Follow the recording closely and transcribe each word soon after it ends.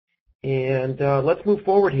and let's move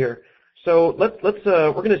forward here. So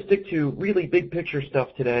we're going to stick to really big picture stuff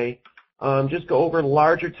today. Just go over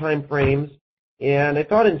larger time frames. And I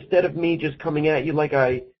thought instead of me just coming at you like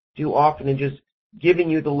I do often and just giving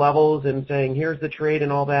you the levels and saying here's the trade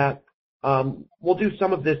and all that, we'll do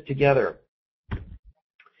some of this together.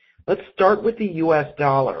 Let's start with the U.S.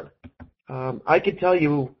 dollar. I could tell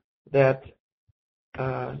you that.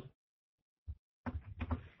 Let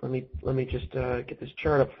me just get this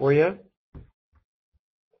chart up for you.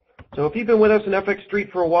 So if you've been with us in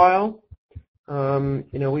FXStreet for a while,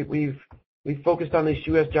 we've focused on this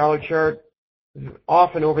U.S. dollar chart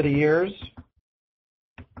often over the years.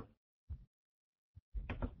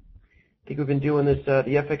 I think we've been doing this the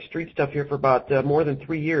FXStreet stuff here for about more than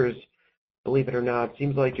 3 years, believe it or not.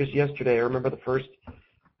 Seems like just yesterday. I remember the first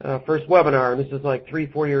webinar, and this is like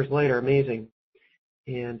 3-4 years later. Amazing.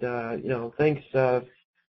 And thanks.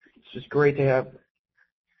 It's just great to have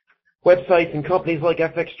websites and companies like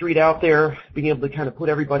FXStreet out there being able to kind of put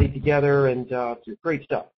everybody together, and it's great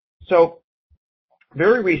stuff. So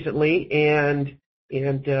very recently,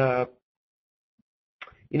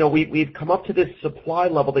 we've come up to this supply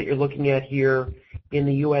level that you're looking at here in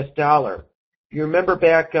the U.S. dollar. If you remember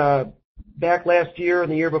back last year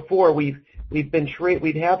and the year before, we've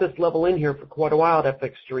had this level in here for quite a while at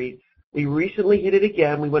FXStreet. We recently hit it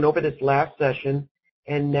again. We went over this last session,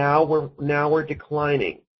 and now we're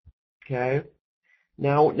declining. Okay,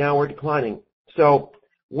 now we're declining. So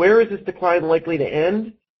where is this decline likely to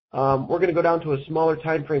end? We're going to go down to a smaller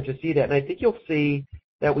time frame to see that, and I think you'll see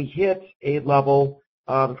that we hit a level.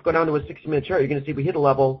 If you go down to a 60-minute chart, you're going to see we hit a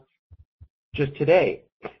level just today.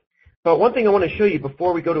 But one thing I want to show you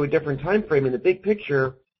before we go to a different time frame in the big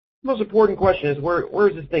picture, the most important question is where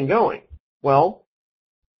is this thing going? Well,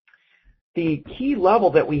 the key level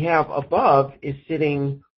that we have above is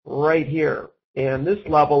sitting right here, and this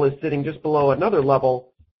level is sitting just below another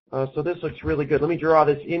level. So this looks really good. Let me draw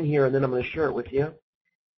this in here, and then I'm going to share it with you.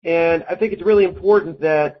 And I think it's really important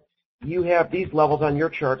that you have these levels on your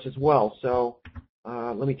charts as well. So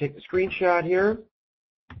let me take the screenshot here,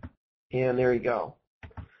 and there you go.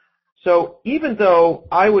 So even though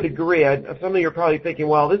I would agree, some of you are probably thinking,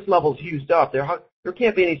 well, this level's used up. There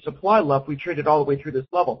can't be any supply left. We traded all the way through this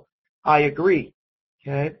level. I agree.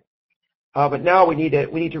 Okay, but now we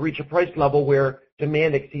need to reach a price level where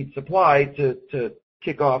demand exceeds supply to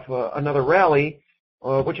kick off another rally,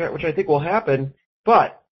 which I think will happen.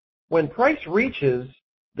 But when price reaches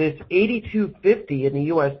this 82.50 in the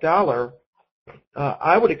U.S. dollar,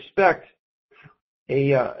 I would expect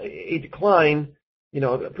a decline,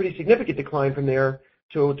 a pretty significant decline from there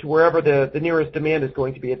to wherever the nearest demand is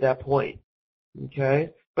going to be at that point. Okay,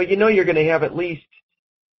 but you're going to have at least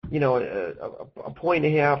a point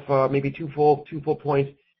and a half, maybe two full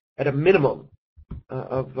points at a minimum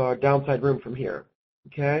of downside room from here.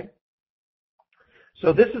 Okay,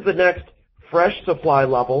 so this is the next fresh supply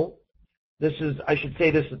level. This is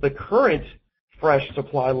the current fresh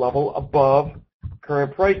supply level above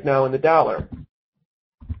current price now in the dollar.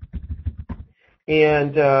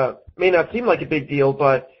 And may not seem like a big deal,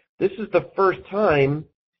 but this is the first time,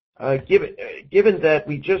 given that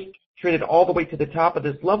we just traded all the way to the top of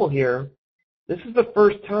this level here, this is the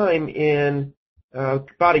first time in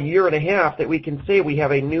about a year and a half that we can say we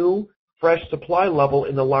have a new fresh supply level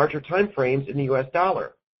in the larger time frames in the U.S.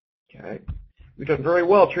 dollar. Okay, we've done very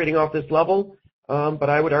well trading off this level, but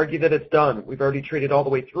I would argue that it's done. We've already traded all the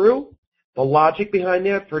way through. The logic behind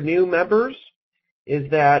that for new members is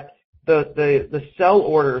that the sell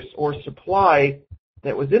orders or supply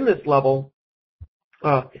that was in this level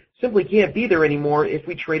simply can't be there anymore if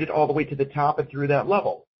we traded all the way to the top and through that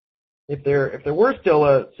level. If there were still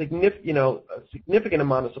a significant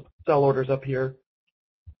amount of sell orders up here,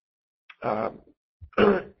 we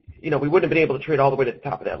wouldn't have been able to trade all the way to the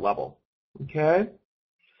top of that level. Okay.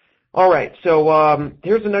 All right. So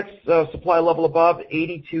here's the next supply level above,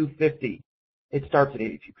 82.50. It starts at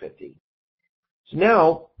 82.50. So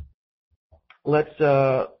now let's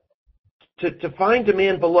to find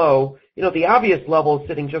demand below. The obvious level is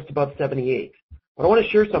sitting just above 78. But I want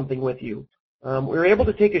to share something with you. We were able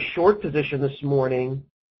to take a short position this morning,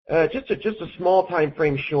 just a small time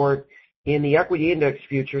frame short in the equity index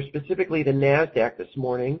future, specifically the NASDAQ this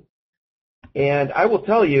morning. And I will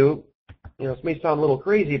tell you, this may sound a little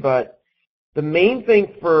crazy, but the main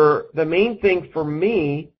thing for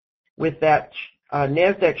me with that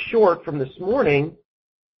NASDAQ short from this morning,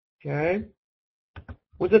 okay,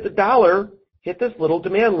 was that the dollar hit this little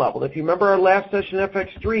demand level. If you remember our last session at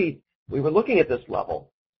FXStreet, we were looking at this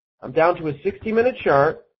level. I'm down to a 60-minute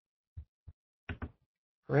chart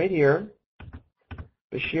right here.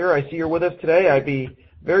 Bashir, I see you're with us today. I'd be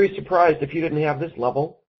very surprised if you didn't have this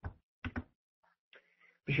level.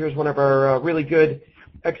 Here's one of our really good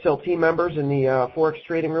Excel team members in the Forex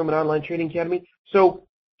trading room and online trading academy. So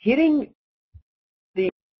hitting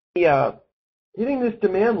this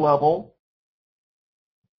demand level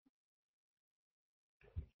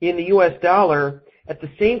in the U.S. dollar at the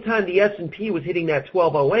same time the S&P was hitting that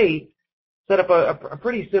 1208 set up a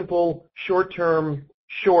pretty simple short-term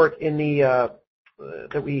short in the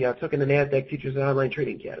that we took in the NASDAQ Futures and Online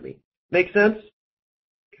Trading Academy. Make sense?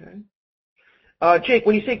 Okay. Jake,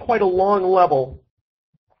 when you say quite a long level,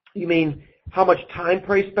 you mean how much time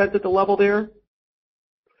price spent at the level there?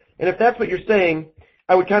 And if that's what you're saying,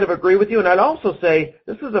 I would kind of agree with you. And I'd also say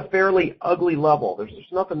this is a fairly ugly level. There's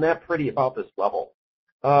nothing that pretty about this level.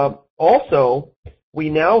 Also, we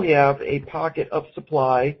now have a pocket of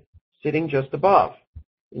supply sitting just above.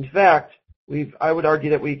 In fact, I would argue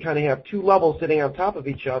that we kind of have two levels sitting on top of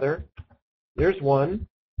each other. There's one.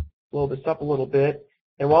 Blow this up a little bit.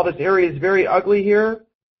 And while this area is very ugly here,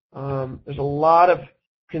 there's a lot of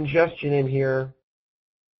congestion in here,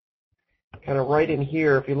 kind of right in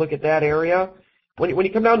here. If you look at that area, when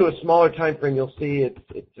you come down to a smaller time frame, you'll see it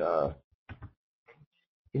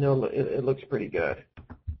looks pretty good.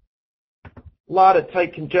 A lot of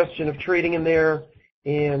tight congestion of trading in there,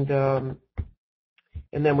 and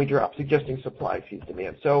then we drop, suggesting supply exceeds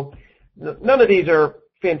demand. So none of these are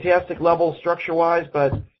fantastic levels structure-wise,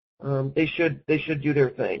 but they should do their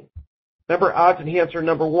thing. Remember, odds enhancer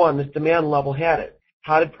number one, this demand level had it.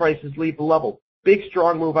 How did prices leave the level? Big,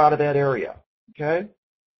 strong move out of that area. Okay?